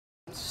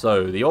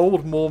So, the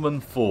old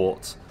Mormon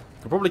fort.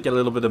 Could probably get a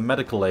little bit of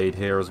medical aid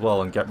here as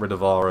well and get rid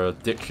of our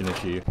addiction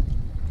issue.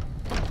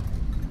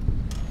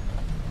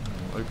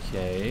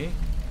 Okay.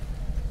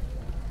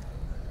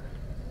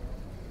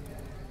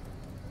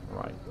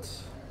 Right.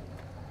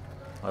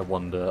 I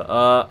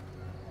wonder.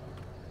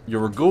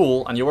 You're a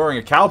ghoul and you're wearing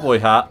a cowboy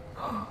hat.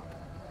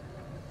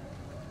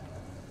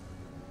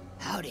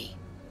 Howdy.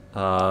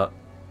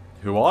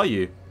 Who are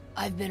you?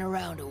 I've been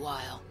around a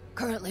while.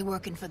 Currently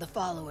working for the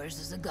followers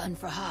as a gun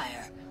for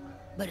hire.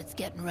 But it's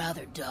getting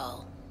rather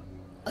dull.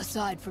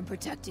 Aside from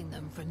protecting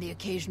them from the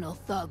occasional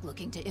thug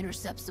looking to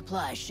intercept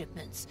supply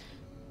shipments,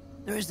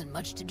 there isn't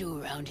much to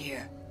do around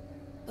here.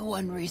 The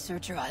one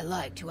researcher I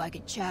liked who I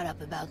could chat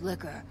up about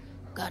liquor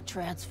got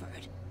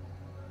transferred.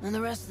 And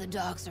the rest of the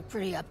docs are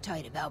pretty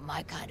uptight about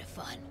my kind of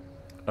fun.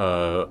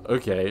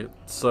 Okay.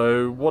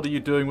 So, what are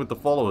you doing with the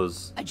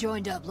followers? I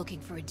joined up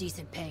looking for a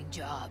decent paying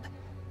job.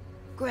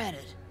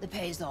 Granted, the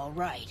pay's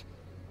alright,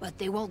 but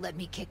they won't let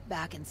me kick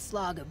back and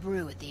slog a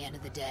brew at the end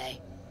of the day.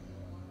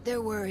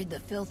 They're worried the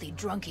filthy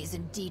drunkies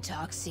in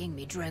detox seeing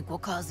me drink will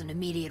cause an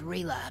immediate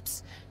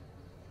relapse.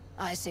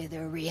 I say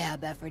their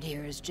rehab effort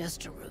here is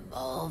just a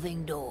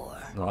revolving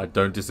door. I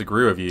don't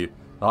disagree with you.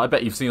 I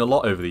bet you've seen a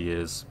lot over the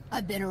years.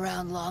 I've been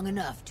around long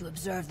enough to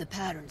observe the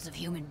patterns of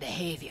human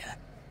behavior.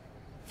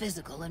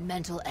 Physical and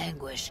mental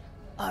anguish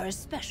are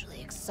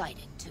especially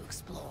exciting to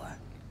explore.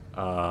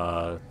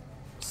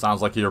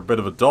 Sounds like you're a bit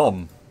of a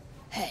dom.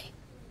 Hey,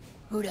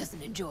 who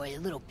doesn't enjoy a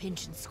little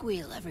pinch and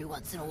squeal every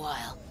once in a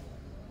while?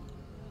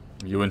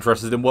 You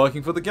interested in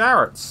working for the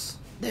Garretts?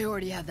 They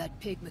already have that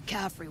pig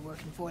McCaffrey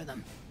working for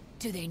them.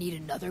 Do they need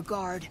another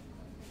guard?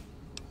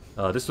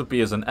 This would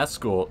be as an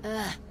escort.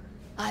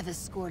 I've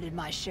escorted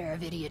my share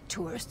of idiot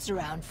tourists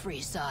around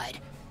Freeside.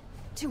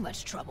 Too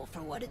much trouble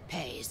for what it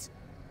pays.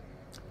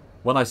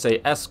 When I say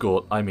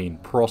escort, I mean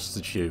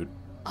prostitute.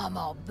 I'm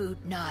all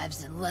boot,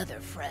 knives, and leather,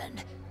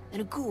 friend.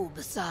 And a ghoul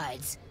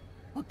besides.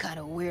 What kind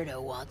of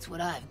weirdo wants what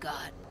I've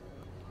got?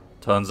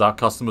 Turns out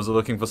customers are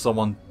looking for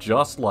someone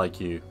just like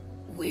you.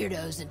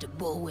 Weirdos into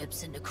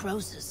bullwhips and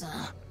necrosis,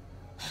 huh?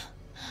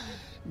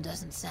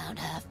 Doesn't sound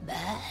half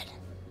bad.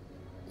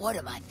 What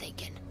am I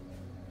thinking?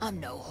 I'm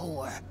no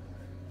whore.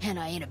 And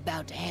I ain't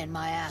about to hand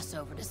my ass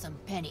over to some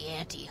penny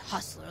ante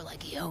hustler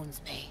like he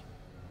owns me.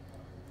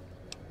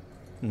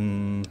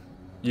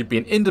 You'd be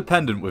an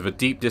independent with a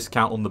deep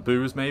discount on the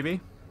booze,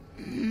 maybe?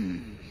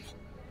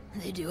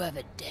 They do have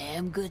a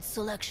damn good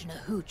selection of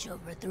hooch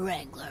over at the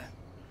Wrangler.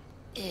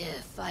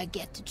 If I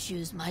get to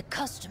choose my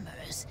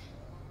customers,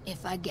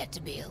 if I get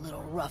to be a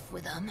little rough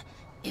with them,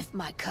 if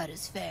my cut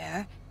is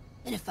fair,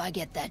 and if I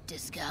get that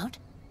discount,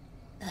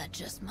 that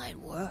just might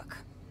work.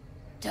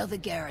 Tell the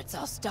Garretts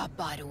I'll stop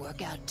by to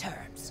work out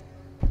terms.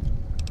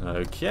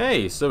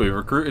 Okay, so we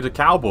recruited a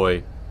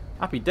cowboy.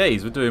 Happy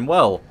days, we're doing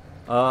well.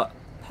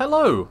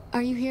 Hello.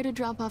 Are you here to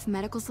drop off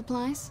medical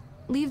supplies?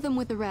 Leave them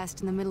with the rest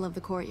in the middle of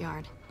the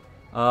courtyard.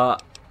 I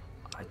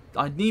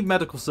need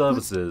medical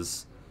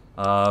services.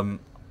 I've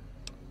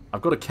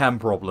got a chem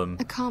problem.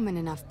 A common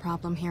enough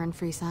problem here in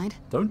Freeside.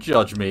 Don't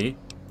judge me.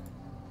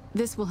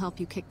 This will help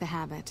you kick the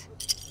habit.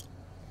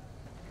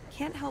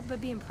 Can't help but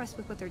be impressed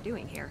with what they're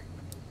doing here.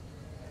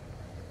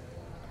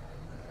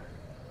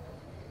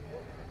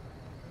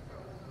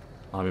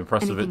 I'm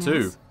impressed with it Anything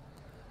too.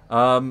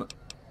 else?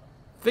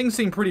 Things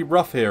seem pretty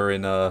rough here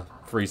in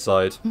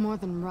Freeside. More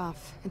than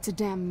rough. It's a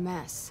damn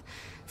mess.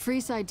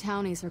 Freeside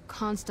townies are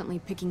constantly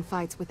picking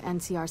fights with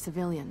NCR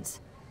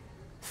civilians.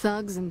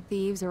 Thugs and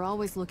thieves are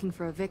always looking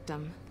for a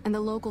victim, and the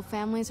local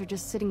families are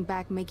just sitting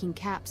back making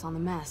caps on the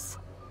mess.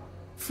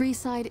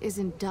 Freeside is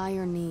in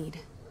dire need,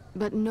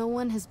 but no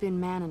one has been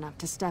man enough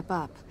to step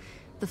up.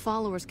 The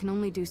followers can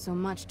only do so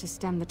much to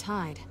stem the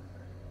tide.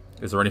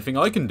 Is there anything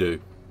I can do?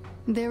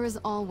 There is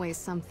always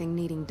something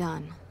needing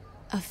done.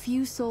 A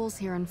few souls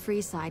here in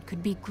Freeside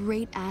could be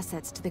great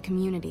assets to the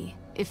community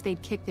if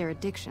they'd kick their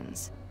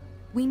addictions.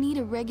 We need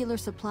a regular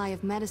supply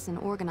of medicine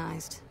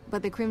organized,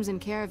 but the Crimson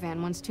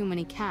Caravan wants too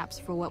many caps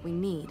for what we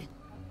need.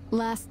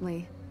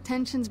 Lastly,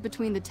 tensions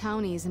between the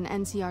townies and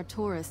NCR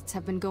tourists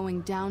have been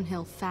going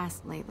downhill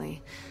fast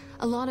lately.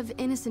 A lot of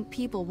innocent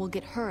people will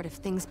get hurt if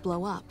things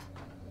blow up.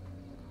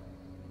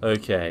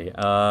 Okay,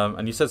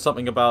 and you said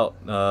something about,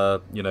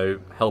 you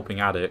know, helping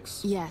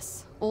addicts.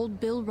 Yes,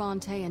 old Bill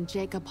Ronte and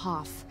Jacob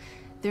Hoff.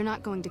 They're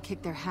not going to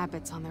kick their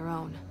habits on their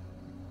own.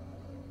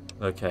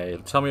 Okay,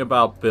 tell me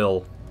about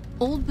Bill.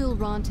 Old Bill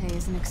Ronte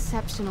is an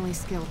exceptionally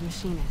skilled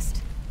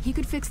machinist. He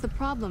could fix the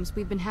problems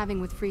we've been having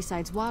with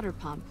Freeside's water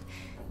pump,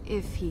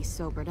 if he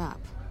sobered up.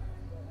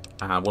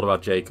 And what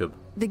about Jacob?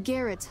 The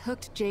Garretts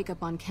hooked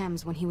Jacob on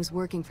chems when he was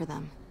working for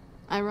them.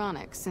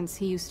 Ironic, since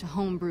he used to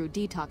homebrew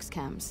detox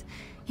chems.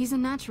 He's a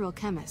natural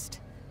chemist.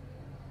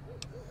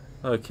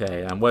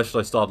 Okay, and where should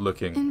I start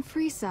looking? In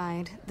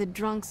Freeside, the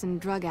drunks and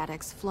drug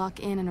addicts flock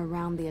in and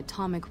around the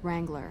Atomic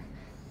Wrangler.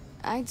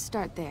 I'd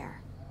start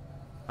there.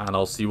 And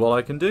I'll see what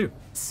I can do.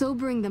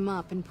 Sobering them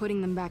up and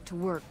putting them back to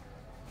work.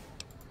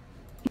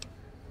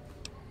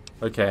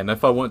 Okay, and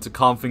if I wanted to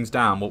calm things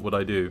down, what would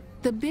I do?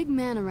 The big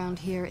man around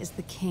here is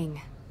the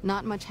king.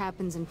 Not much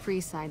happens in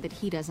Freeside that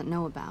he doesn't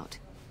know about.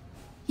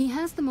 He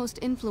has the most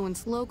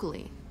influence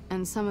locally,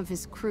 and some of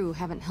his crew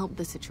haven't helped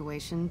the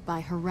situation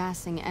by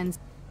harassing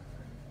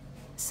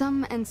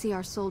Some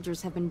NCR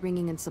soldiers have been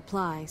bringing in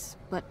supplies,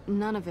 but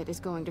none of it is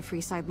going to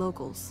Freeside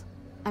locals.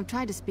 I've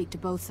tried to speak to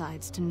both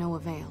sides to no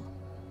avail.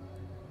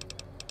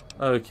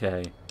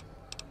 Okay.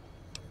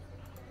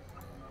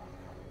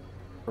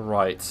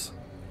 Right.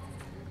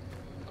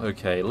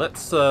 Okay,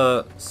 let's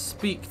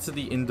speak to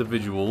the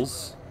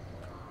individuals.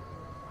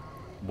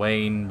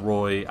 Wayne,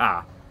 Roy...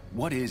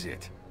 What is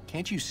it?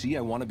 Can't you see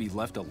I want to be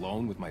left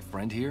alone with my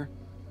friend here?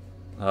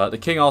 The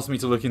king asked me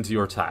to look into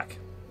your attack.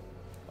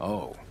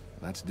 Oh,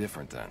 that's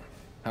different then.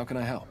 How can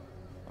I help?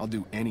 I'll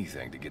do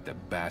anything to get the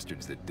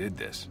bastards that did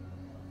this.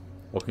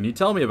 What can you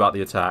tell me about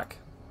the attack?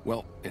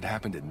 Well, it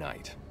happened at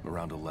night,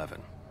 around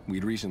 11.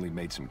 We'd recently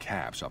made some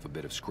caps off a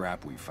bit of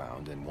scrap we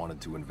found and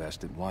wanted to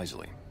invest it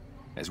wisely.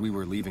 As we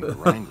were leaving the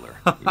Wrangler,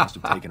 we must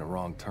have taken a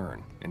wrong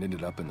turn and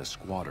ended up in the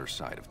squatter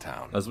side of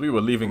town. As we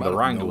were leaving the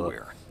Wrangler,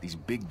 nowhere, these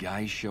big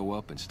guys show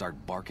up and start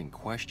barking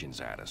questions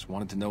at us,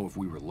 wanted to know if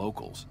we were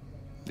locals.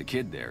 The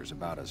kid there's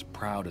about as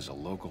proud as a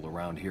local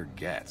around here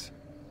gets,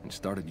 and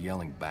started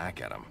yelling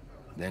back at him.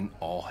 Then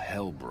all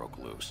hell broke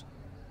loose.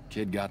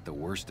 Kid got the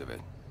worst of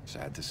it,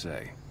 sad to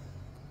say.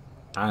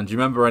 And do you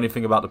remember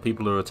anything about the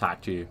people who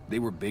attacked you? They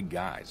were big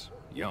guys,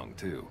 young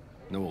too,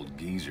 no old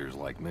geezers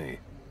like me.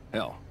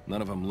 Hell,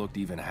 none of them looked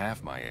even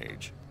half my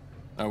age.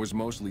 I was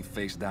mostly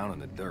face down in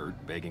the dirt,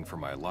 begging for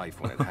my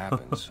life when it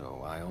happened,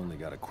 so I only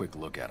got a quick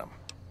look at them.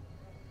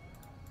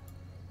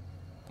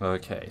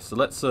 Okay, so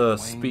let's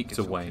speak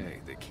to Wayne.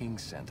 Okay. The king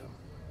sent him.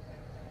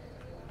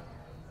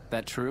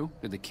 That true?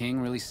 Did the king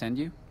really send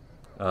you?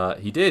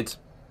 He did.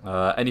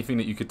 Anything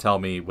that you could tell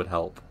me would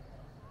help.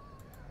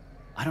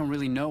 I don't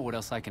really know what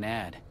else I can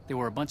add. They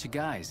were a bunch of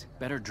guys,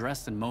 better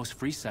dressed than most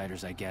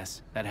Freesiders, I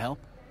guess. That help?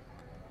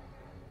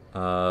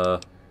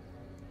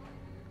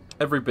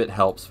 Every bit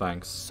helps,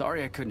 thanks.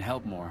 Sorry I couldn't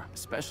help more,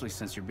 especially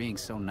since you're being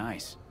so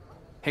nice.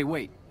 Hey,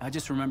 wait, I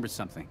just remembered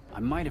something. I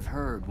might have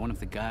heard one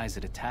of the guys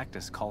that attacked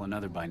us call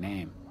another by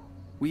name.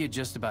 We had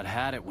just about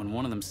had it when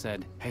one of them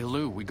said, "Hey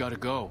Lou, we gotta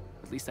go."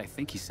 At least I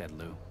think he said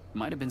Lou.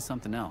 Might have been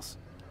something else.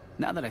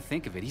 Now that I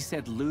think of it, he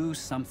said Lou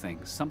something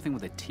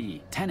with a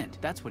T. Tenant,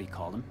 that's what he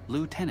called him.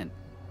 Lieutenant.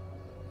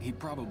 He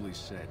probably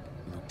said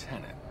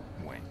Lieutenant,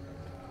 Wayne.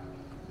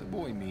 The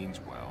boy means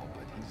well,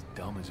 but he's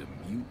dumb as a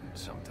mutant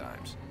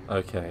sometimes.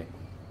 Okay.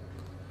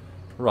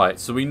 Right,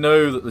 so we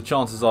know that the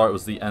chances are it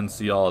was the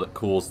NCR that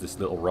caused this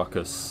little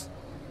ruckus.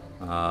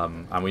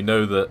 And we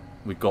know that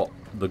we got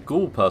the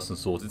ghoul person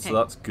sorted, so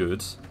that's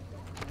good.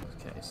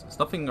 Okay, so there's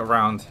nothing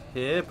around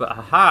here, but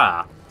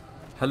aha!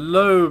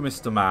 Hello,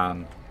 Mr.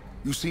 Man.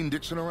 You seen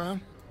Dixon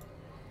around?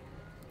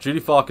 Julie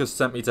Farkas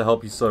sent me to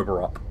help you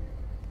sober up.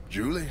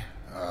 Julie?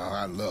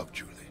 I love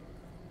Julie.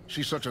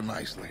 She's such a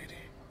nice lady.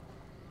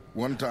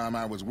 One time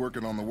I was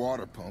working on the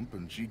water pump,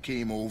 and she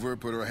came over,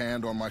 put her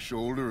hand on my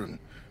shoulder, and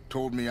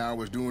told me I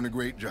was doing a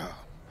great job.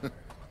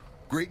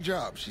 Great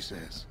job, she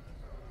says.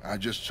 I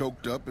just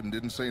choked up and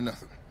didn't say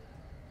nothing.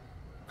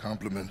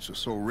 Compliments are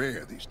so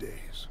rare these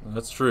days.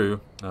 That's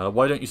true.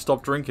 Why don't you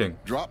stop drinking?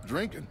 Drop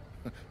drinking?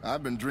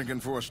 I've been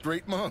drinking for a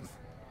straight month.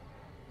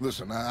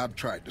 Listen, I've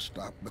tried to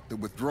stop, but the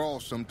withdrawal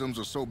symptoms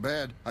are so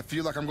bad, I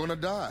feel like I'm gonna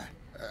die.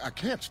 I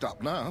can't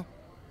stop now.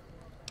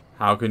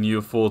 How can you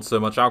afford so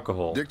much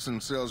alcohol?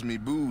 Dixon sells me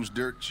booze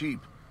dirt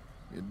cheap.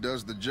 It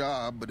does the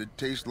job, but it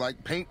tastes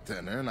like paint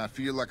thinner, and I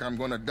feel like I'm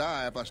gonna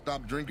die if I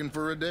stop drinking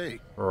for a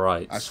day.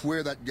 Right. I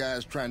swear that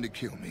guy's trying to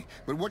kill me,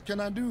 but what can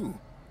I do?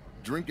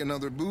 Drinking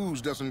other booze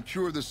doesn't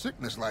cure the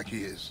sickness like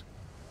his.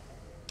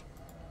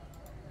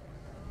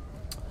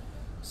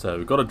 So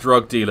we've got a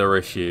drug dealer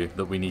issue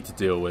that we need to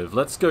deal with.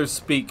 Let's go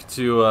speak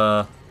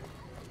to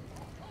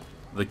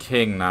the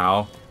king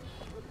now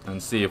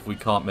and see if we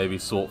can't maybe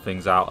sort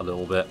things out a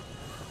little bit.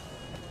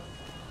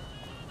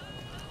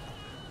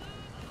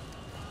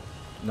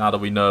 Now that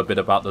we know a bit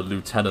about the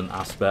lieutenant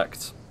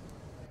aspect.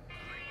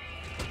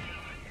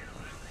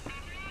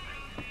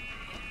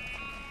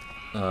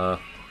 Follow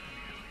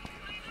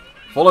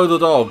the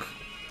dog.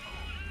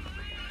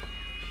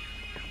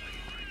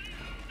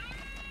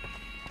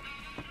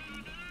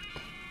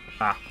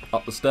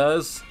 Up the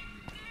stairs.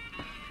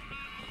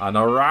 And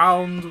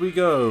around we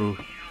go.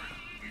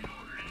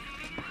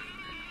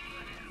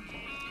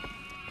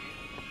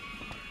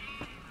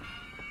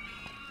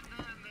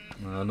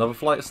 Another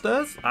flight of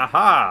stairs.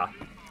 Aha!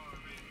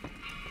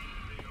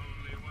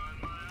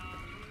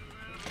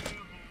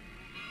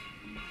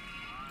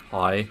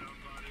 Hi.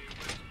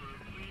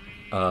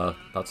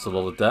 That's a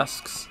lot of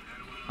desks.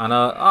 And,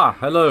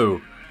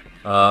 hello.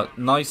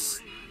 Nice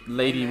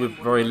lady with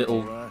very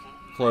little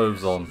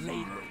clothes on.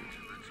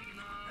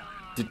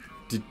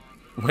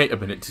 Wait a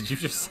minute, did you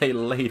just say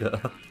later?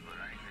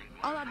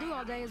 All I do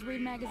all day is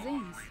read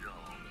magazines.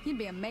 You'd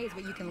be amazed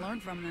what you can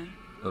learn from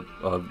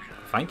them.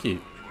 Thank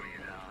you.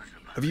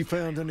 Have you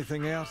found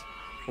anything out?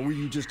 Or were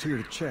you just here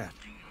to chat?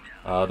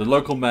 The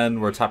local men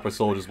were attacked by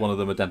soldiers, one of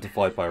them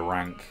identified by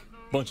rank.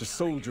 Bunch of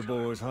soldier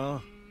boys, huh?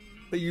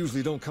 They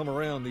usually don't come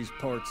around these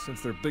parts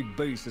since their big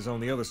base is on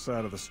the other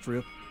side of the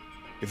strip.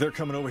 If they're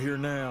coming over here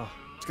now,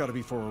 it's gotta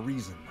be for a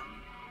reason.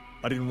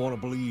 I didn't want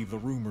to believe the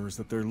rumors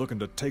that they're looking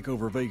to take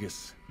over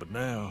Vegas, but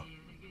now,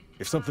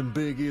 if something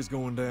big is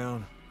going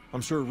down,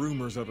 I'm sure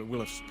rumors of it will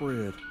have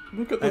spread.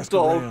 Look at the Ask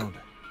dog. around,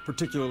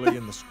 particularly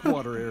in the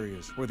squatter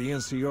areas where the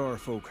NCR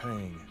folk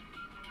hang.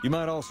 You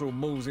might also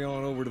mosey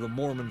on over to the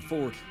Mormon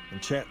Fort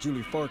and chat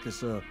Julie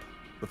Farkas up.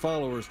 The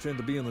followers tend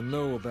to be in the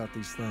know about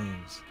these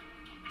things.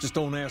 Just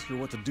don't ask her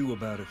what to do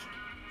about it.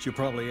 She'll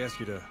probably ask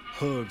you to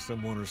hug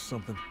someone or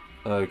something.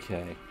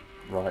 Okay.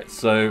 Right,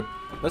 so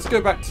let's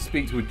go back to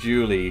speak with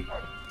Julie.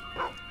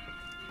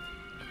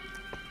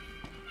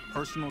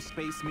 Personal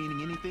space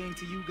meaning anything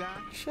to you guys?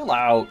 Chill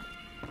out.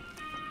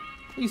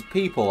 These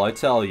people, I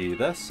tell you,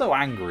 they're so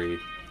angry.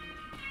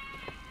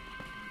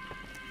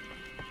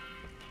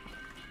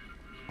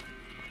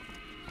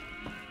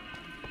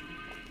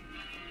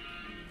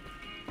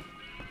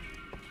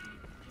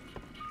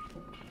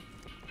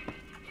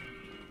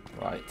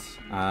 Right,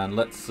 and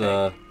let's,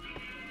 oh,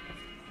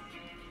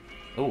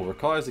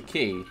 requires a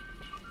key.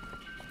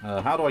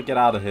 How do I get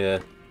out of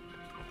here?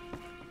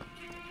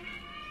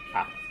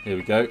 Ah, here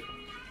we go.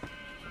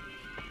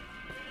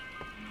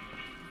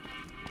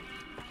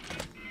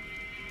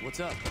 What's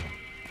up?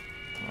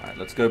 Alright,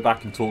 let's go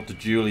back and talk to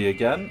Julie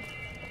again.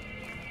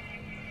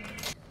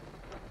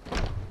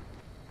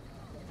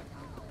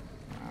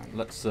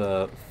 Let's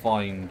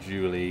find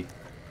Julie.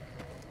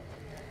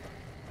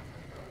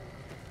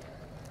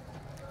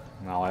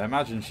 Now, I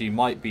imagine she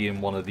might be in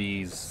one of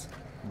these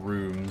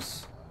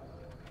rooms.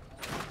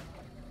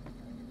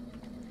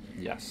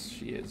 Yes,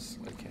 she is.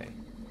 Okay.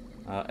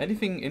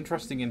 Anything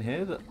interesting in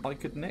here that I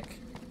could nick?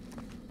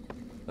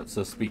 Let's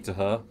speak to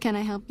her. Can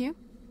I help you?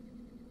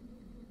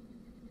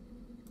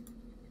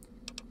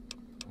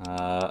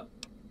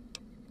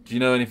 Do you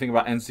know anything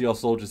about NCR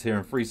soldiers here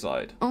in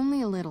Freeside?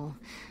 Only a little.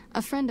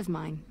 A friend of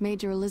mine,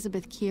 Major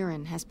Elizabeth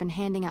Kieran, has been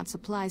handing out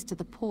supplies to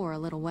the poor a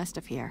little west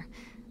of here.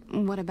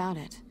 What about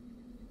it?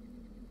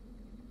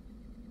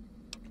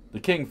 The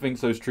king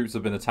thinks those troops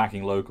have been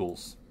attacking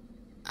locals.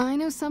 I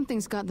know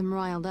something's got them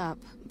riled up,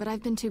 but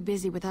I've been too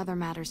busy with other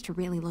matters to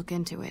really look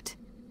into it.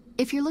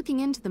 If you're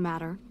looking into the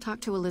matter,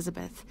 talk to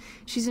Elizabeth.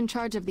 She's in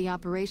charge of the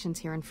operations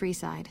here in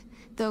Freeside,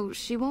 though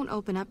she won't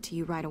open up to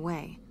you right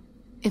away.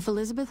 If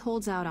Elizabeth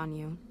holds out on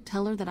you,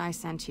 tell her that I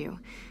sent you.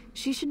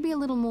 She should be a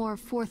little more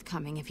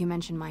forthcoming if you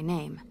mention my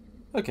name.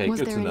 Okay, good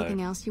to know. Was there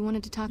anything else you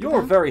wanted to talk about?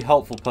 You're a very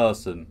helpful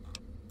person.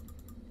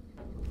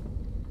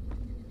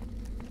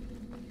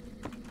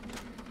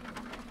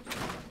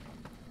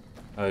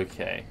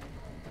 Okay.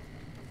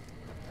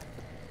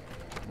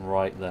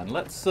 Right then,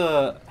 let's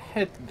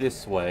head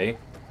this way.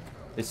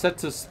 It said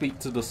to speak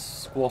to the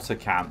squatter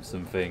camps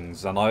and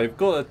things, and I've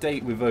got a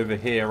date with over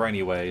here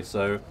anyway,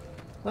 so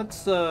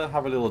let's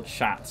have a little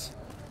chat.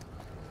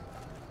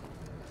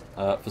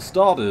 For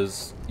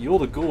starters, you're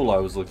the ghoul I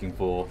was looking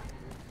for.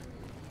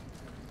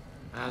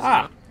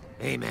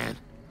 Hey man,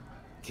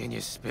 can you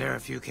spare a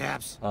few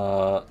caps?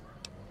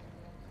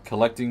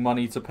 Collecting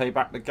money to pay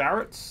back the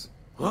Garretts?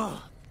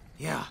 Oh,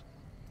 yeah.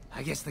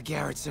 I guess the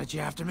Garrett sent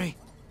you after me?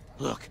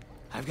 Look,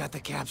 I've got the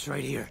caps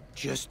right here.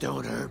 Just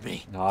don't hurt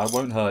me. No, I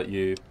won't hurt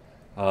you.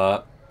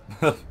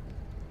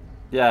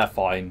 Yeah,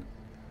 fine.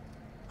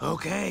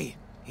 Okay,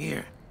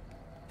 here.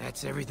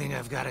 That's everything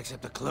I've got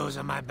except the clothes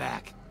on my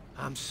back.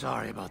 I'm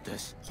sorry about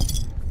this.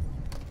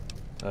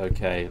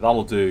 Okay,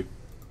 that'll do.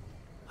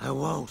 I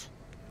won't.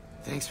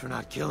 Thanks for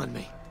not killing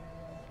me.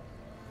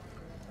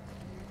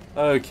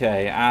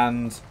 Okay,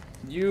 and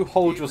you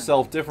hold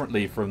yourself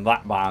differently from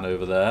that man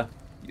over there.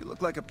 You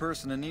look like a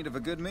person in need of a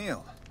good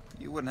meal.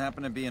 You wouldn't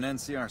happen to be an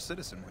NCR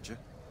citizen, would you?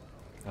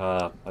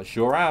 I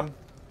sure am.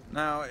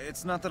 Now,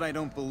 it's not that I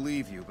don't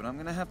believe you, but I'm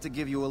gonna have to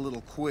give you a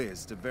little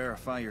quiz to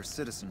verify your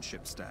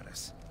citizenship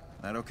status.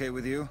 That okay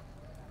with you?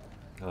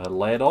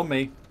 Lay it on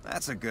me.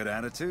 That's a good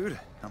attitude.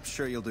 I'm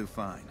sure you'll do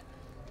fine.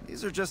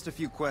 These are just a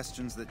few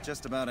questions that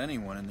just about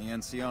anyone in the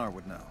NCR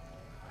would know.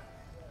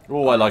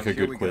 Oh, I like a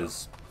Here good we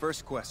quiz. go.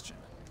 First question.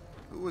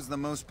 Who was the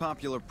most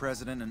popular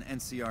president in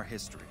NCR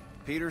history?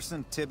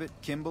 Peterson, Tibbet,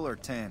 Kimball, or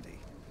Tandy?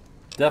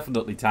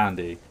 Definitely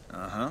Tandy.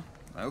 Uh-huh.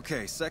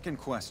 Okay, second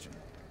question.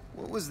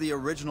 What was the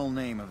original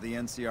name of the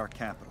NCR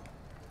capital?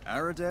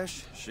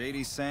 Aradesh,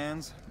 Shady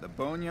Sands, the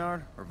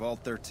Boneyard, or Vault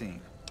 13?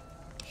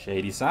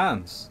 Shady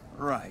Sands.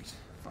 Right.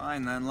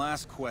 Fine then,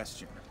 last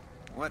question.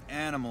 What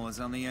animal is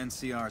on the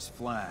NCR's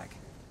flag?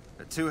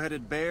 A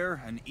two-headed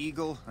bear, an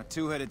eagle, a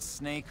two-headed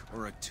snake,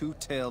 or a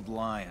two-tailed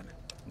lion?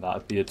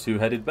 That'd be a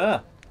two-headed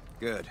bear.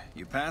 Good.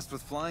 You passed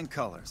with flying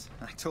colors.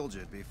 I told you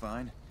it'd be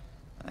fine.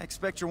 I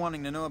expect you're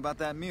wanting to know about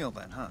that meal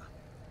then, huh?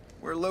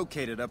 We're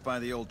located up by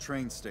the old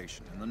train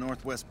station in the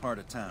northwest part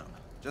of town.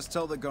 Just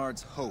tell the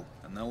guards Hope,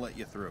 and they'll let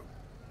you through.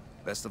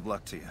 Best of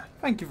luck to you.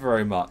 Thank you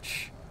very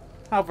much.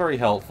 How very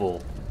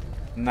helpful.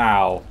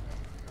 Now,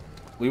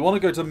 we want to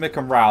go to Mick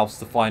and Ralph's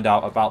to find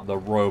out about the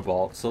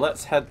robot, so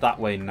let's head that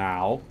way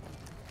now.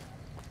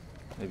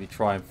 Maybe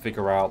try and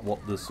figure out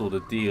what the sort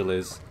of deal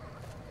is.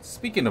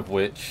 Speaking of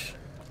which,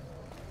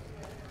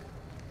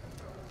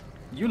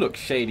 You look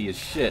shady as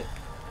shit.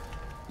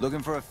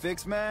 Looking for a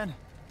fix, man?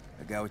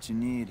 I got what you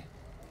need.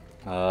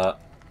 What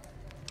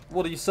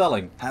are you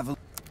selling? Have a...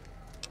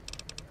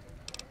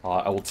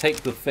 Alright, I will take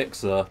the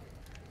fixer,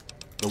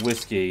 the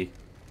whiskey.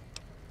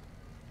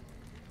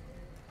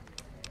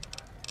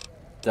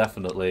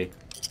 Definitely.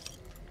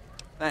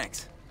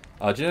 Thanks.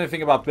 Do you know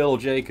anything about Bill or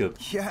Jacob?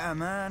 Yeah,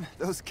 man.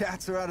 Those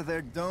cats are out of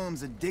their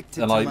domes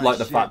addicted And to I my like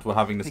the shit. fact we're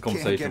having this They can't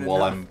conversation get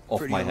while enough. I'm off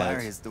Pretty my head.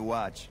 hilarious to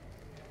watch.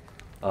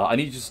 I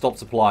need you to stop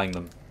supplying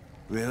them.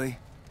 Really?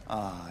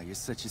 Ah, you're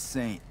such a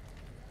saint.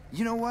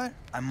 You know what?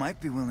 I might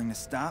be willing to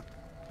stop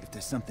if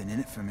there's something in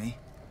it for me.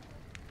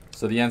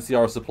 So the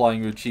NCR is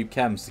supplying you with cheap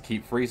chems to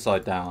keep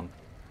Freeside down.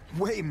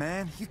 Wait,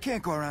 man. You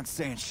can't go around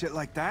saying shit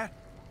like that.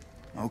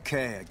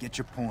 Okay, I get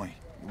your point.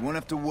 You won't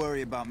have to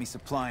worry about me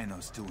supplying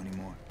those two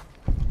anymore.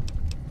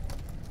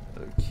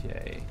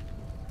 Okay.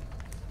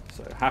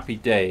 So, happy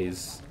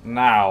days.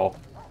 Now,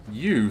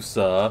 you,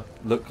 sir,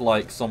 look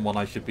like someone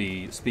I should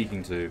be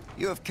speaking to.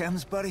 You have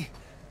chems, buddy?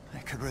 I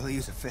could really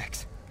use a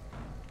fix.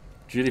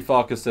 Julie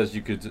Farkas says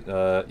you could,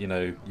 you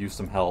know, use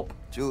some help.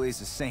 Julie's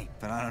a saint,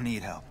 but I don't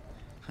need help.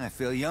 I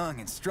feel young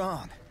and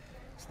strong,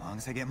 as long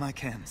as I get my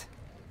chems.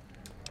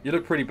 You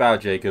look pretty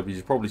bad, Jacob. You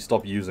should probably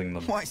stop using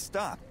them. Why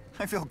stop?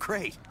 I feel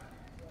great.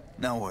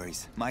 No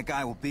worries. My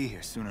guy will be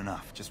here soon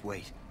enough. Just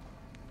wait.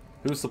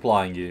 Who's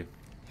supplying you?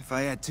 If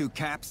I had 2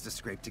 caps to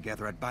scrape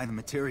together, I'd buy the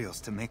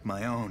materials to make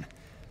my own.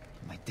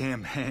 My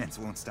damn hands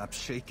won't stop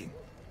shaking.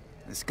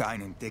 This guy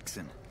named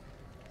Dixon.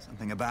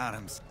 Something about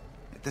him's...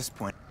 At this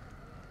point...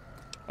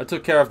 I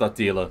took care of that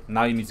dealer.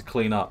 Now you need to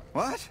clean up.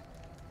 What?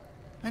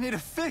 I need a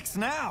fix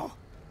now!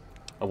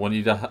 I want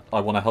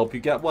to help you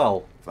get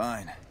well.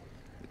 Fine.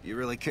 If you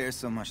really care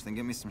so much, then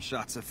give me some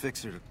shots of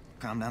Fixer to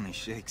calm down these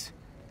shakes.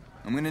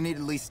 I'm gonna need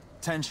at least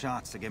 10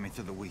 shots to get me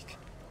through the week.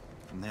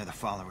 From there, the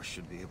followers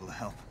should be able to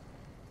help.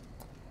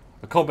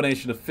 A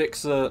combination of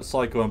Fixer,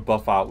 Psycho, and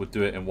Buff Out would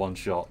do it in one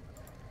shot.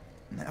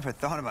 Never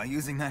thought about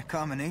using that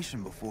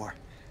combination before.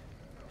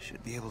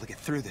 Should be able to get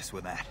through this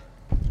with that.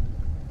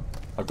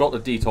 I've got the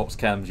detox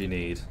chems you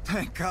need.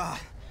 Thank God.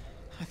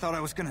 I thought I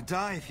was gonna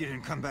die if you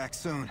didn't come back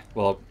soon.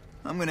 Well,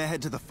 I'm gonna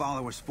head to the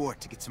followers'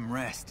 fort to get some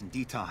rest and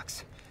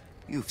detox.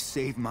 You've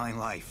saved my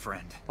life,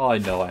 friend. I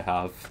know I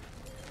have.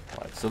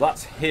 Right, so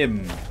that's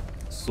him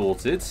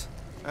sorted.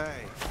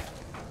 Hey.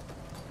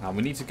 Now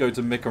we need to go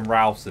to Mick and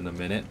Ralph's in a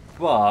minute,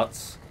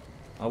 but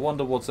I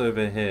wonder what's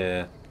over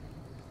here.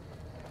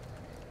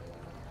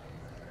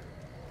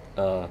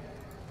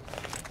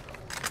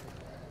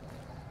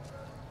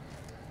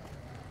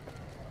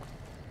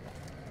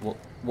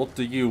 What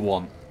do you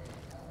want?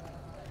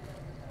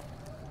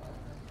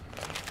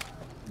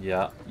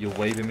 Yeah, you're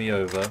waving me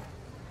over.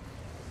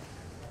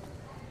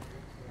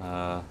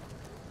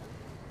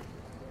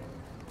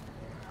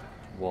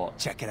 What?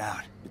 Check it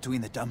out. Between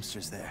the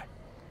dumpsters there.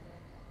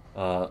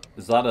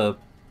 Is that a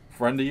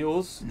friend of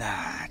yours?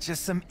 Nah,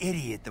 just some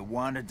idiot that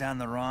wandered down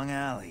the wrong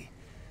alley.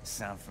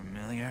 Sound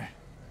familiar?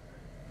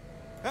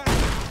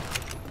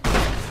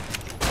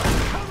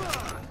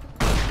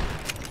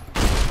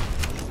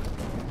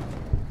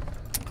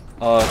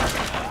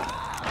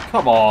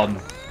 Come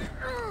on.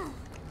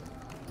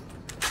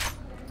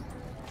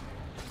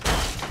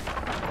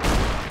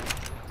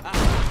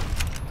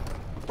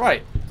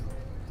 Right.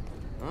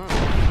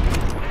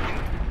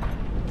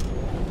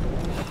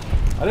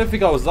 I don't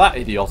think I was that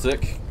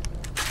idiotic.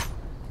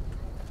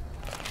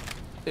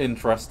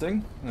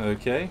 Interesting.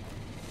 Okay.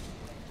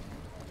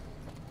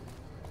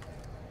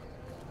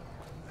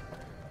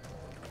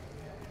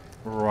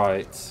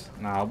 Right.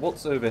 Now,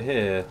 what's over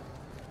here?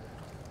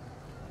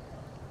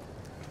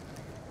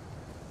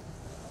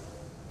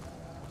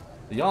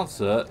 The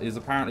answer is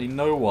apparently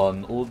no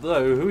one,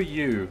 although, who are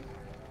you?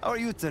 How are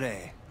you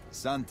today?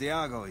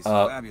 Santiago is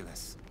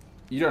fabulous.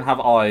 You don't have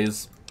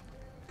eyes.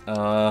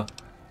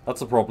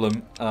 That's a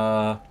problem.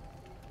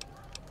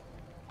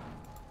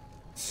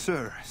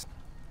 Sir.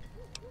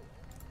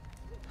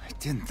 I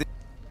didn't think...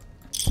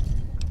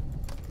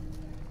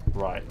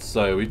 Right,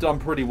 so we've done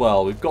pretty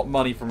well. We've got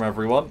money from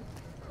everyone.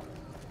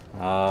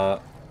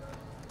 So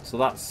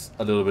that's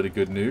a little bit of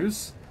good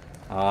news.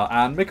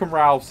 And Mick and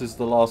Ralph's is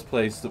the last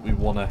place that we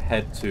want to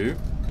head to.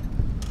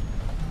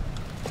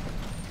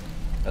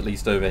 At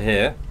least over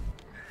here.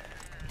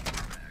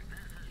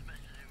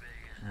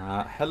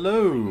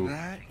 Hello.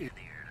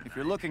 If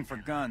you're looking for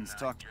guns,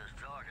 talk...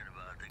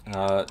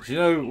 Do you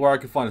know where I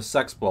could find a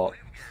sex bot?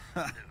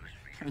 Are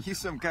you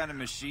some kind of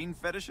machine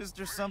fetishist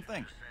or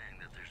something?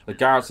 The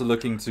Garretts are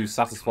looking to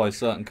satisfy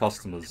certain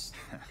customers.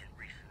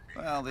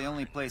 Well, the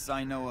only place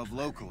I know of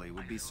locally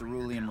would be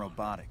Cerulean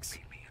Robotics.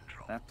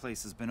 That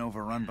place has been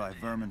overrun by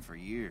vermin for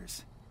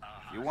years.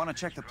 If you want to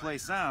check the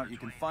place out, you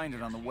can find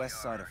it on the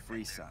west side of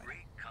Freeside.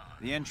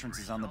 The entrance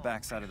is on the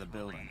back side of the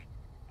building.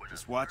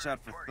 Just watch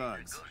out for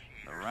thugs.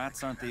 The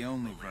rats aren't the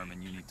only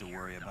vermin you need to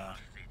worry about.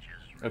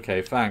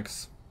 Okay,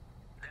 thanks.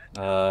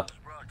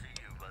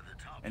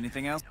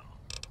 Anything else?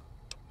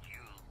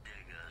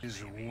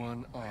 Is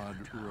one odd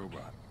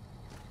robot.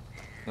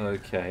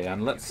 Okay,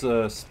 and let's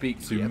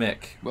speak to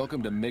Mick.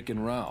 Welcome to Mick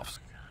and Ralph's.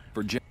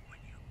 For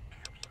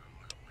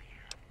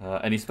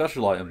Any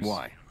special items?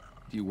 Why?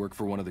 Do you work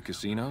for one of the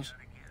casinos?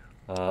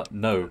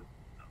 No.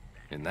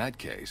 In that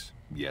case,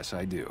 yes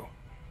I do.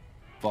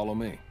 Follow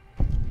me.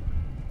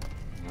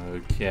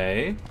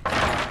 Okay.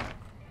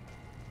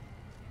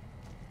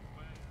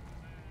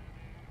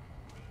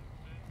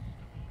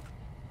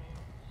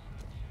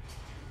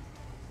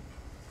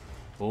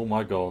 Oh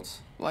my god.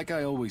 Like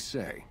I always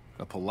say,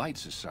 a polite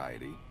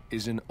society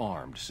is an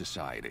armed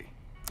society.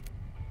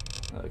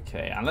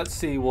 Okay, and let's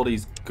see what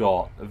he's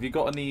got. Have you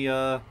got any,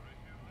 a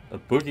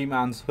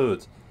boogeyman's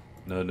hood?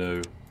 No.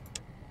 No,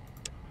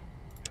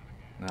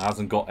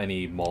 hasn't got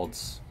any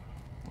mods.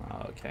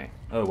 Okay.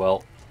 Oh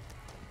well.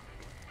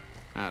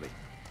 Howdy.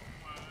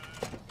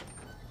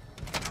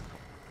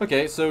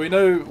 Okay, so we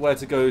know where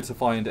to go to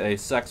find a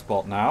sex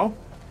bot now.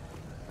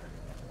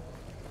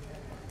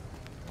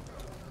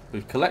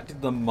 We've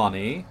collected the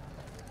money.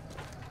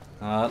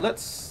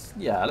 Let's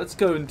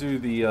go and do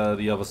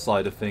the other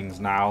side of things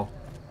now.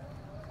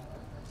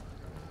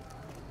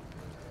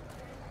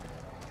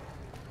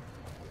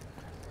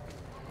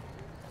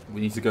 We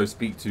need to go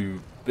speak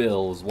to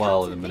Bill as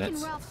well in a minute.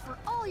 For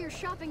all your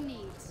shopping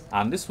needs.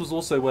 And this was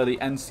also where the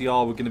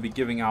NCR were going to be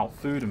giving out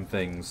food and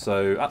things.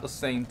 So at the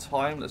same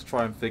time, let's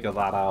try and figure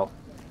that out.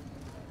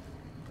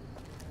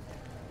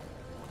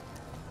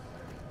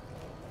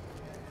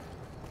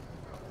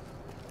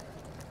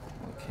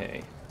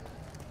 Okay.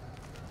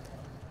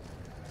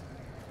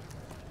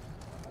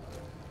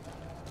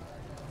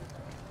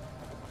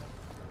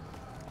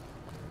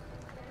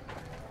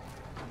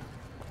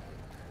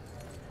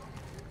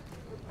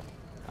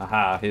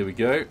 Aha, here we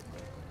go.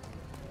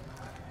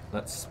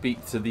 Let's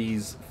speak to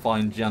these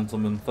fine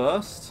gentlemen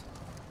first.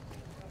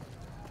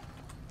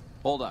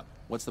 Hold up.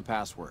 What's the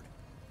password?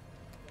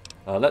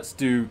 Let's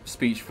do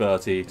speech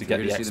 30 to get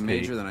the XP. See the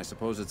major, then I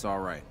suppose it's all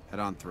right. Head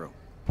on through.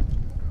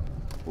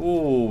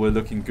 Oh, we're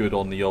looking good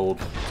on the old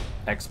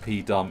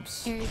XP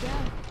dumps. Here you go.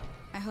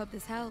 I hope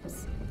this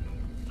helps.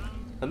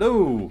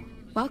 Hello.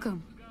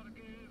 Welcome.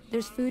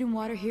 There's food and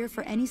water here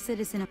for any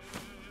citizen.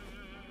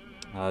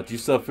 Do you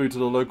serve food to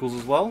the locals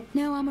as well?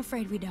 No, I'm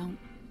afraid we don't.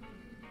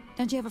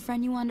 Don't you have a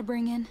friend you wanted to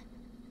bring in?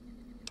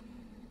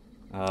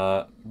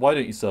 Why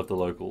don't you serve the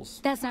locals?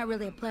 That's not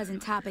really a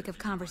pleasant topic of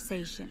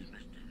conversation.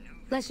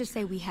 Let's just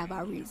say we have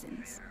our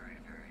reasons.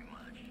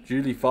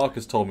 Julie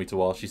Farkas told me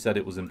to ask. She said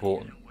it was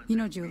important. You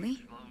know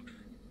Julie?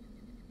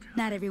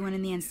 Not everyone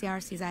in the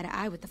NCR sees eye to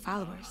eye with the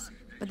followers,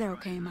 but they're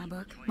okay in my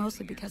book,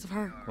 mostly because of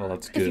her. Well,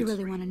 that's good. If you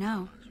really want to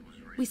know,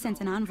 we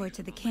sent an envoy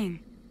to the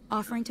king,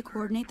 offering to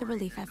coordinate the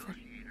relief effort.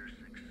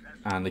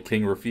 And the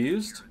king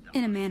refused?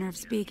 In a manner of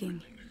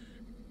speaking.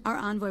 Our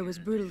envoy was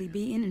brutally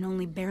beaten and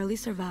only barely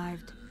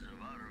survived.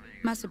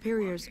 My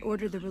superiors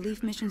ordered the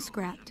relief mission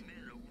scrapped.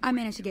 I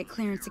managed to get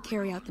clearance to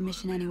carry out the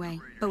mission anyway,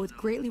 but with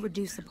greatly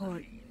reduced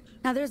support.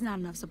 Now there's not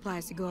enough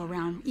supplies to go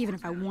around, even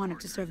if I wanted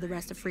to serve the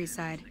rest of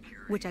Freeside,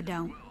 which I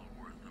don't.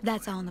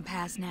 That's all in the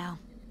past now.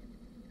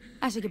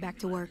 I should get back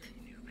to work.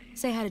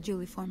 Say hi to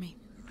Julie for me.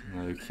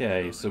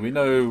 Okay, so we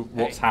know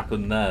what's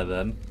happened there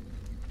then.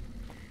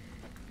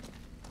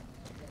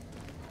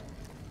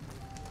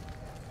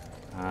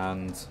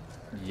 And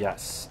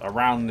yes,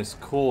 around this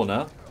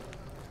corner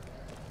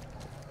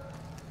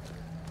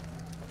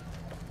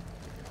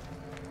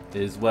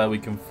is where we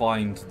can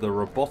find the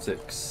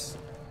robotics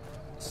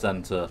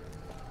center.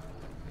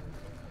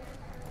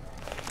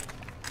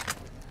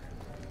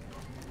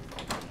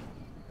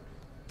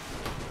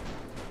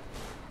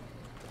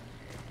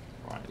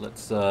 Right,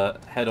 let's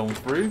head on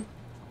through.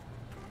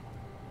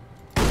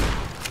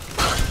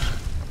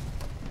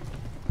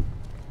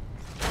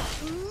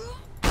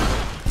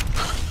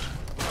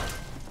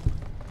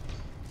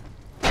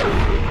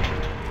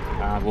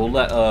 And we'll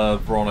let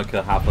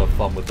Veronica have her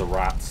fun with the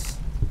rats,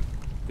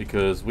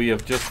 because we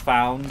have just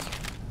found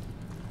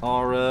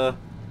our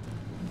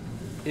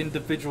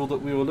individual that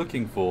we were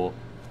looking for.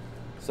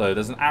 So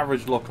there's an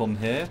average lock on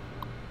here.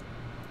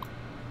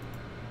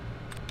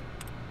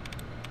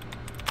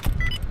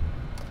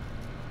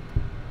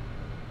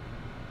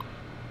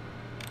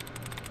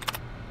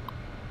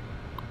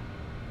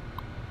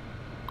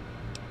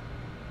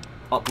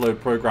 Upload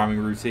programming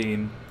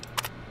routine.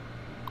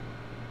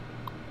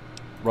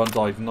 Run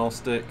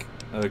diagnostic.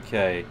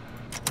 Okay.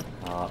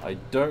 I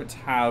don't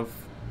have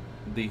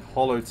the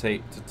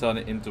holotape to turn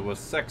it into a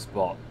sex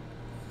bot.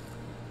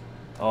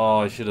 Oh,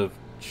 I should have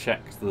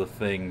checked the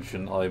thing,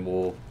 shouldn't I,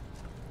 more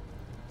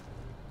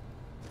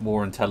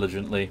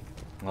intelligently.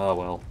 Oh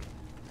well.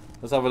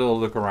 Let's have a little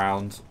look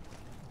around.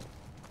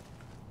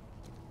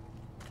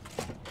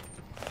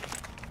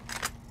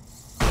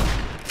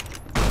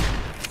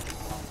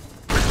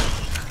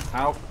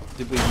 How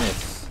did we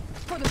miss?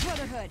 For the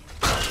Brotherhood.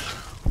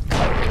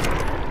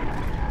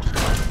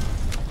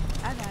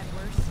 I've had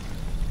worse.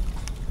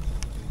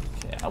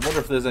 Okay, I wonder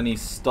if there's any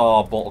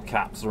star bottle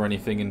caps or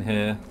anything in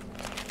here.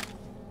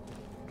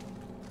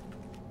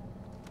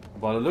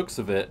 By the looks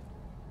of it,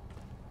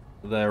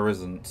 there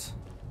isn't.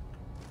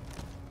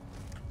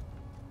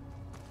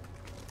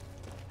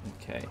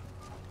 Okay.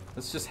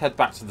 Let's just head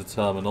back to the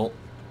terminal.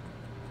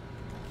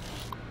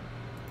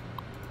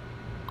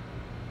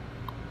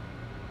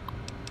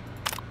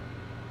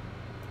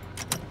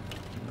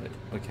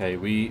 Okay,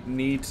 we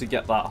need to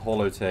get that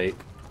holotape.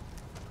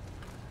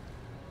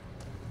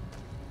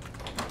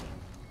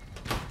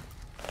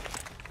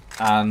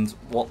 And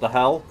what the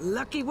hell?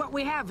 Lucky what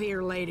we have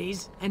here,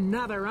 ladies.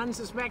 Another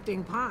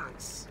unsuspecting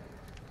ponce.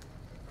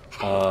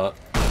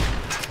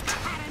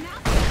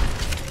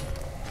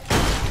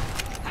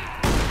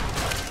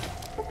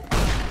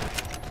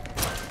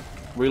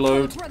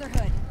 Reload.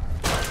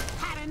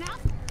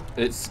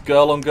 It's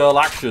girl on girl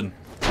action.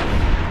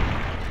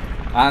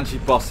 And she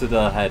busted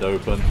her head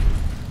open.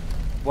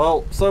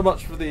 Well, so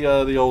much for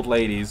the old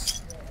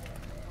ladies.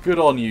 Good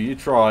on you, you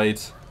tried.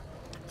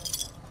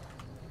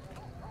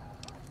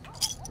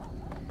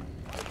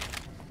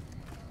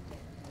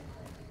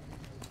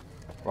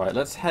 Right,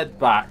 let's head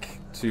back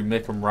to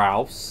Mick and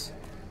Ralph's.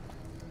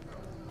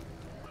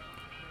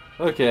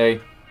 Okay.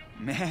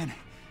 Man,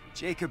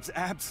 Jacob's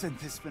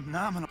absinthe is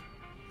phenomenal.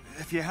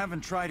 If you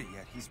haven't tried it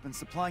yet, he's been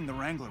supplying the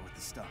Wrangler with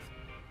the stuff.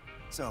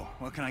 So,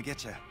 what can I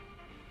get you?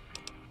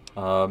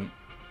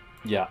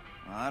 Yeah.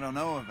 I don't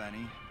know of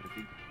any, but if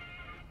you...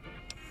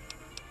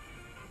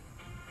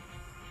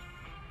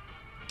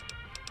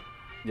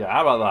 Yeah,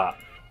 how about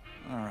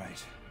that?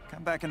 Alright.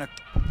 Come back in a...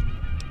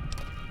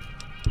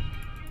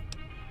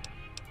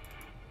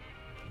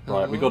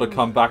 Right, we got to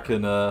come back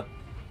in a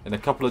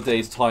couple of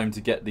days' time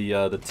to get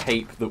the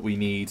tape that we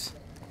need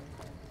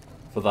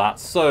for that.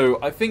 So,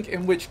 I think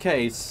in which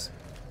case,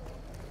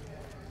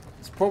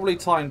 it's probably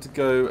time to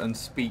go and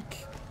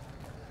speak,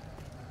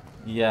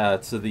 yeah,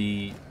 to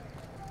the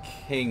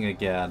king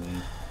again.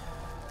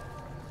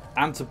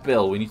 And to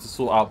Bill. We need to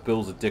sort out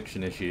Bill's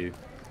addiction issue.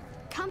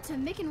 Come to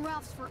Mick and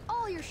Ralph's for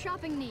all your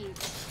shopping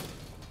needs.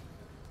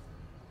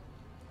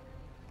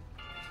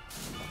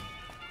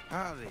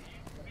 Howdy.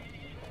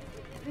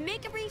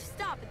 Make a brief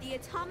stop at the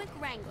Atomic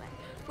Wrangler,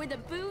 where the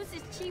booze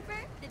is cheaper,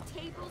 the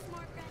table's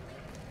more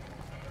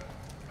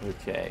friendly.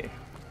 Okay.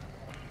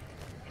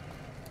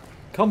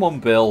 Come on,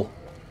 Bill.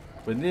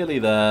 We're nearly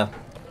there.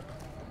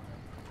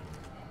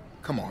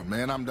 Come on,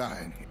 man, I'm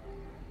dying.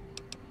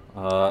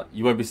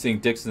 You won't be seeing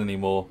Dixon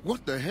anymore.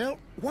 What the hell?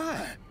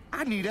 Why?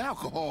 I need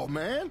alcohol,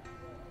 man.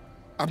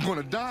 I'm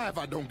gonna die if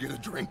I don't get a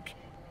drink.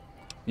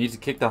 You need to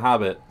kick the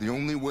habit. The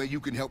only way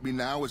you can help me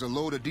now is a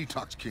load of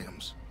detox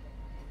chems.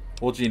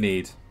 What do you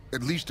need?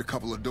 At least a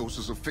couple of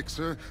doses of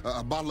Fixer,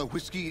 a bottle of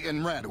whiskey,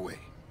 and Radaway.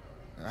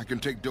 I can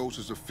take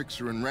doses of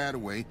Fixer and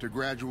Radaway to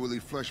gradually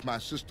flush my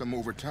system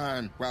over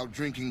time while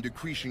drinking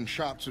decreasing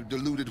shots of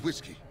diluted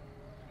whiskey.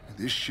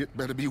 This shit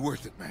better be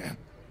worth it, man.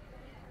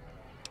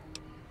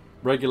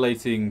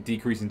 Regulating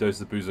decreasing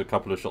doses of booze with a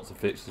couple of shots of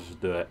Fixer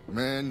should do it.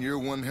 Man, you're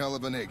one hell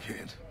of an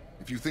egghead.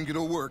 If you think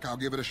it'll work, I'll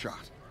give it a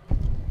shot.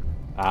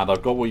 And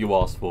I've got what you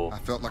asked for. I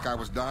felt like I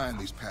was dying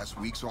these past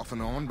weeks off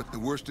and on, but the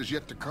worst is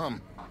yet to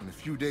come. In a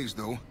few days,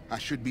 though, I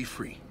should be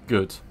free.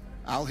 Good.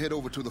 I'll head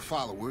over to the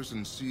followers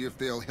and see if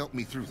they'll help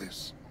me through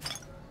this.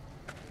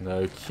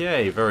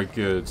 Okay, very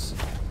good.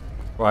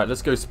 Right,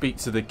 let's go speak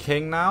to the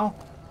king now.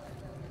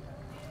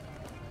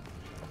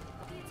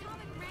 The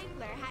Atomic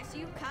Wrangler has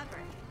you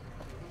covered.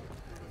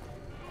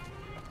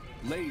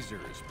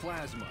 Lasers,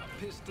 plasma,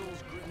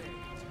 pistols,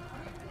 grenades.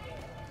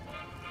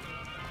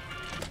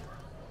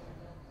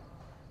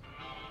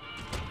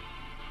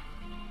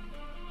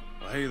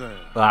 Hey there.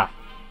 Ah.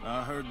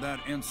 I heard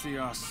that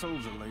NCR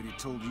soldier lady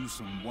told you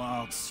some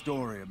wild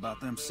story about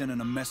them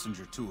sending a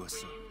messenger to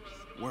us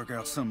to work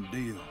out some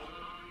deal.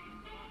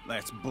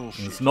 That's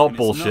bullshit. It's not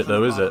bullshit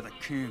though, is it? The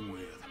king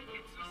with.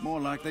 More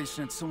like they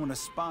sent someone to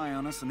spy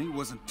on us and he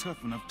wasn't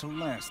tough enough to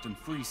last in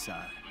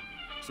Freeside.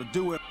 So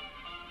do it.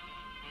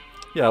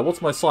 Yeah,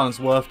 what's my silence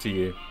worth to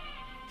you?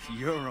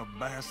 You're a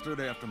bastard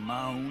after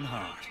my own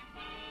heart.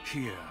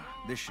 Here,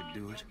 this should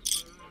do it.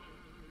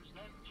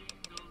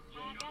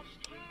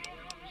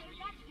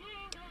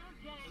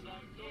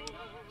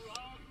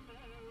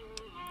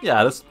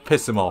 Yeah, let's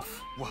piss him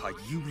off. Why,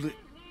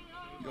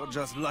 you're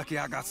just lucky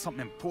I got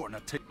something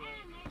important to take.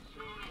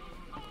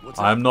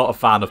 I'm not a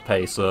fan of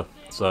Pacer,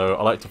 so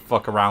I like to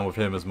fuck around with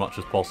him as much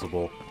as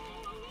possible.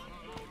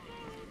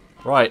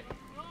 Right,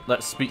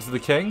 let's speak to the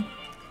king.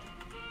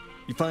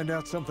 You find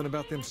out something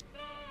about them?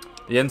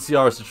 The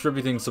NCR is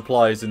distributing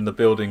supplies in the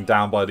building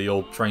down by the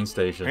old train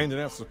station. Handing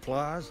out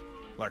supplies?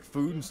 Like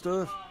food and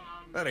stuff?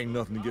 That ain't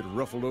nothing to get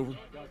ruffled over.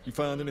 You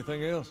find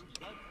anything else?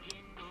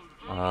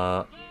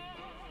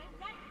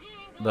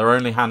 They're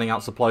only handing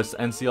out supplies to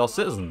NCR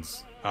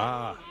citizens.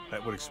 Ah,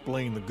 that would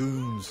explain the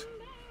goons.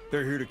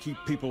 They're here to keep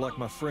people like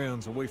my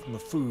friends away from the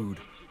food.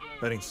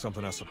 That ain't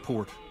something I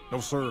support. No,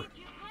 sir.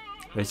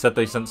 They said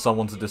they sent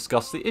someone to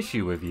discuss the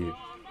issue with you.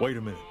 Wait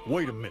a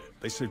minute.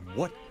 They said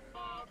what?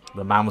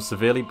 The man was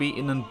severely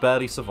beaten and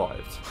barely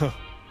survived.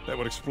 That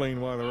would explain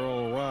why they're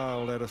all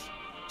riled at us.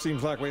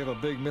 Seems like we have a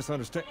big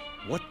misunderstanding.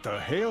 What the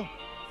hell?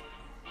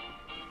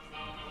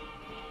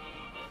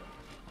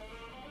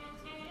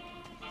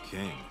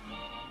 King,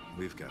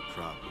 we've got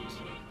problems.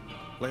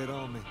 Lay it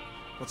on me.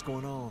 What's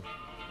going on?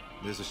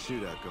 There's a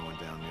shootout going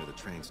down near the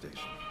train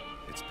station.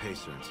 It's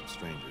Pacer and some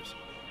strangers.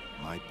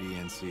 Might be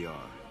NCR.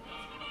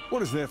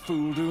 What is that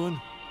fool doing?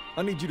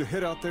 I need you to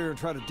head out there and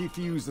try to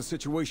defuse the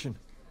situation.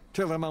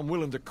 Tell them I'm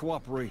willing to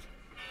cooperate.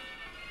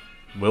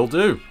 Will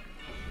do.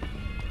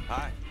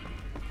 Hi.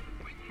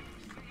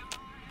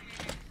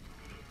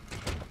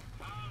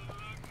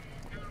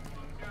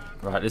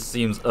 Right, this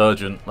seems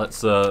urgent.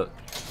 Let's go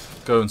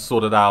and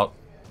sort it out.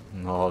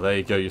 Oh, there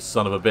you go, you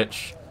son of a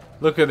bitch.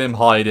 Look at him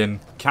hiding,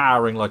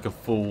 cowering like a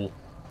fool.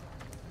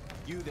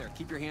 You there,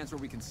 keep your hands where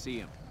we can see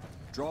him.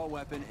 Draw a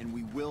weapon and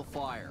we will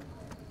fire.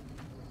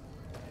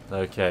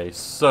 Okay,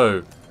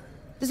 so...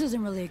 This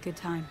isn't really a good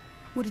time.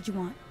 What did you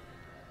want?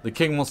 The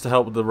king wants to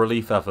help with the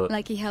relief effort.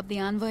 Like he helped the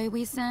envoy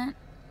we sent?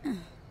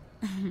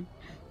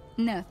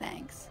 No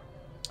thanks.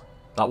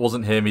 That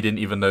wasn't him, he didn't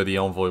even know the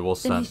envoy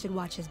was Then he sent. should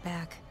watch his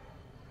back.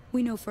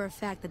 We know for a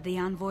fact that the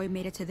envoy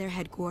made it to their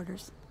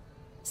headquarters.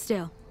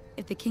 Still,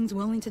 if the king's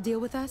willing to deal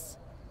with us,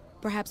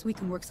 perhaps we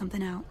can work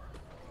something out.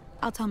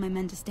 I'll tell my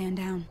men to stand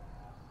down.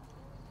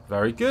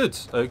 Very good.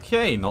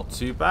 Okay, not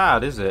too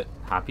bad, is it?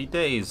 Happy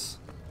days.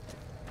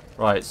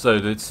 Right, so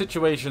the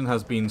situation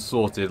has been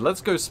sorted.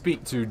 Let's go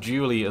speak to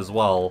Julie as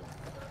well,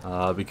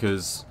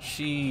 because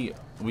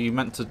we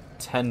meant to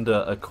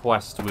tender a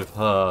quest with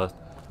her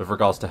with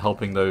regards to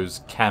helping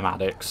those chem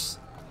addicts.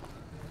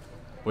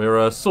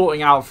 We're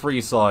sorting out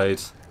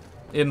Freeside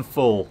in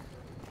full.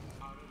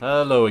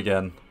 Hello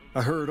again.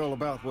 I heard all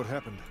about what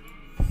happened.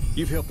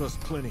 You've helped us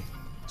plenty,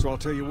 so I'll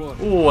tell you what.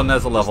 Oh, and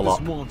there's a level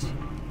up. Once.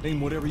 Name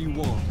whatever you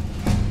want.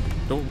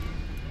 Don't.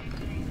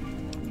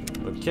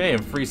 Okay,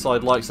 and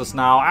Freeside likes us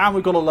now, and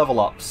we've got a level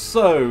up.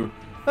 So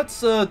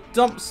let's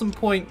dump some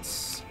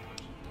points.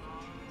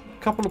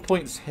 A couple of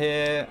points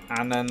here,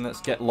 and then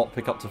let's get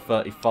lockpick up to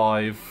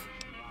 35.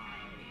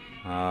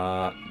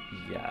 Yeah.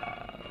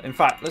 In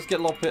fact, let's get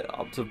lockpick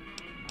up to.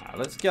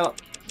 Let's get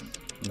up.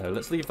 No,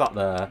 let's leave that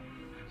there.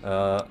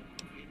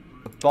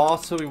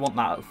 Barter, we want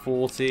that at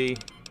 40.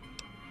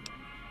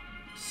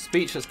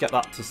 Speech, let's get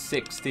that to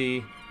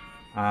 60.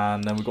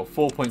 And then we've got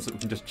 4 points that we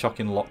can just chuck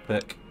in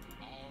lockpick.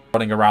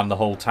 Running around the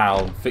whole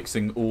town,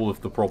 fixing all of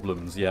the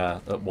problems,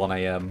 yeah, at 1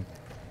 AM.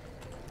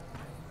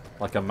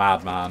 Like a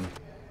madman.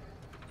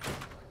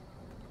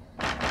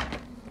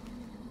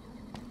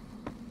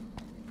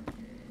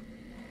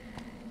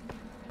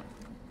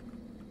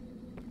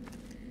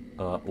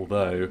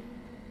 Although...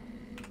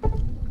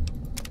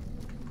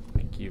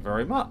 Thank you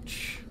very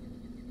much.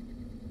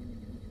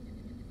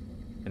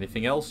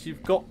 Anything else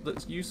you've got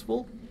that's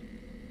useful?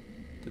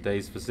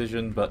 Today's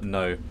physician, but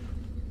no.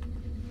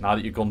 Now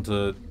that you've gone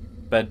to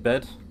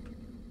bed.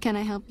 Can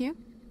I help you?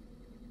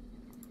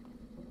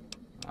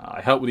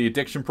 I help with the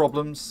addiction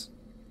problems.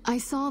 I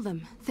saw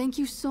them. Thank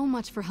you so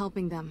much for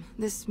helping them.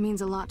 This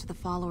means a lot to the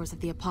followers of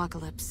the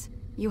apocalypse.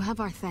 You have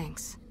our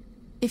thanks.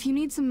 If you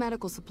need some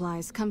medical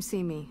supplies, come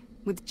see me.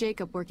 With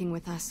Jacob working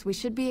with us, we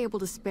should be able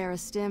to spare a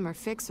stim or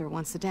fixer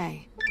once a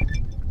day.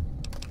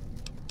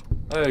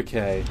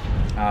 Okay.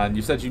 And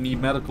you said you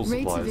need medical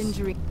supplies. Rates of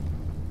injury.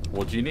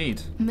 What do you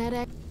need?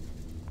 Medic.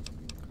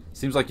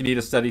 Seems like you need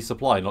a steady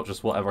supply, not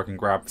just whatever I can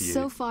grab for you.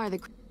 So far,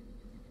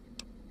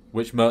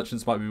 Which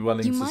merchants might be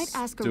willing you to might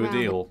ask do a around.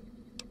 deal?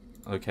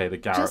 Okay, the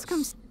Garrets. Just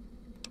come.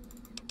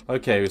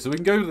 Okay, so we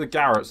can go to the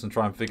Garrets and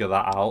try and figure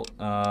that out.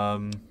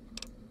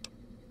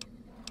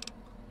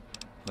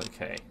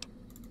 Okay.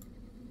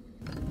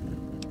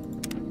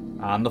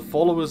 And the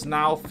followers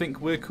now think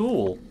we're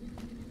cool.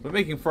 We're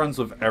making friends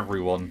with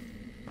everyone.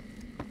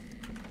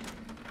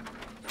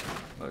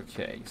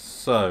 Okay,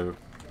 so...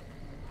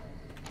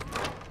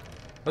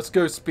 let's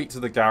go speak to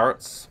the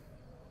Garrets.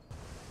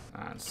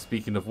 And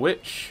speaking of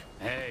which...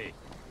 Hey.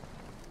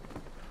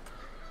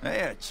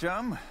 Hey,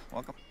 chum.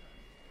 Welcome.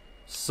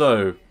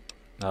 So,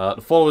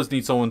 the followers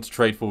need someone to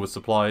trade for with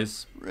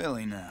supplies.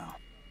 Really now?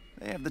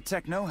 They have the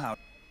tech know-how.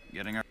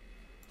 Getting our...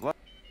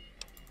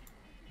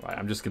 Right,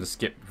 I'm just going to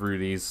skip through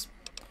these.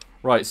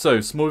 Right,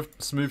 so,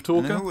 smooth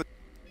talker.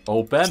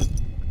 Old Ben.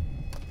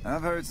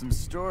 I've heard some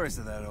stories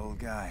of that old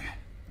guy.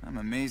 I'm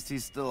amazed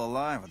he's still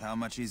alive with how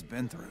much he's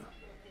been through.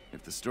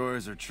 If the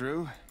stories are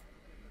true...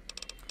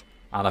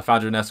 And I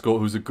found you an escort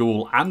who's a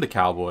ghoul and a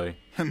cowboy.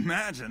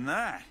 Imagine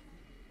that!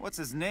 What's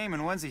his name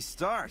and when's he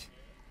start?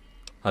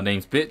 Her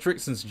name's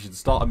Beatrix and she should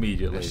start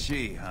immediately. Is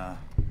she, huh?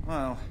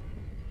 Well,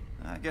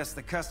 I guess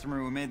the customer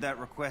who made that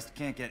request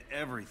can't get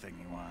everything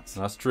he wants.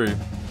 That's true.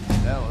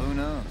 Hell, who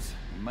knows?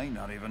 You might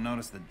not even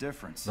notice the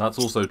difference. That's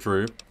also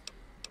true.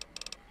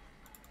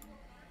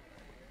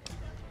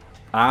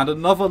 And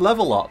another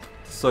level up.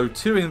 So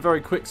 2 in very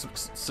quick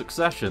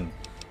succession.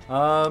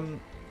 I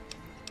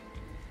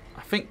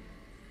think...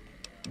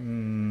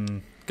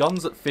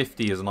 guns at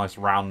 50 is a nice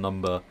round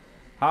number.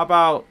 How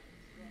about...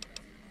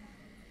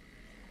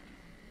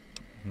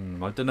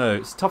 I don't know.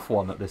 It's a tough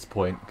one at this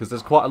point, because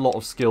there's quite a lot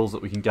of skills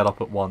that we can get up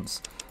at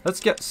once. Let's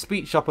get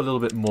speech up a little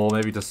bit more,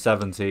 maybe to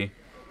 70.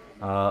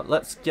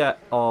 Let's get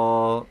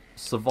our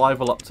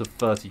survival up to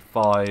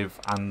 35,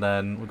 and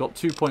then we've got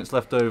 2 points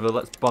left over.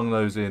 Let's bung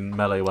those in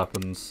melee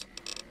weapons.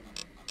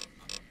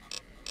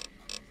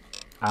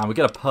 And we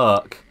get a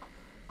perk.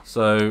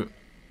 So,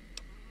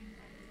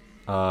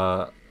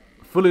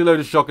 fully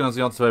loaded shotgun has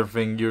the answer to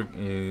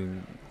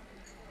everything.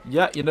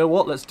 Yeah, you know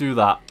what? Let's do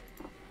that.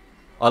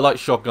 I like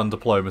shotgun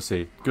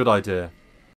diplomacy. Good idea.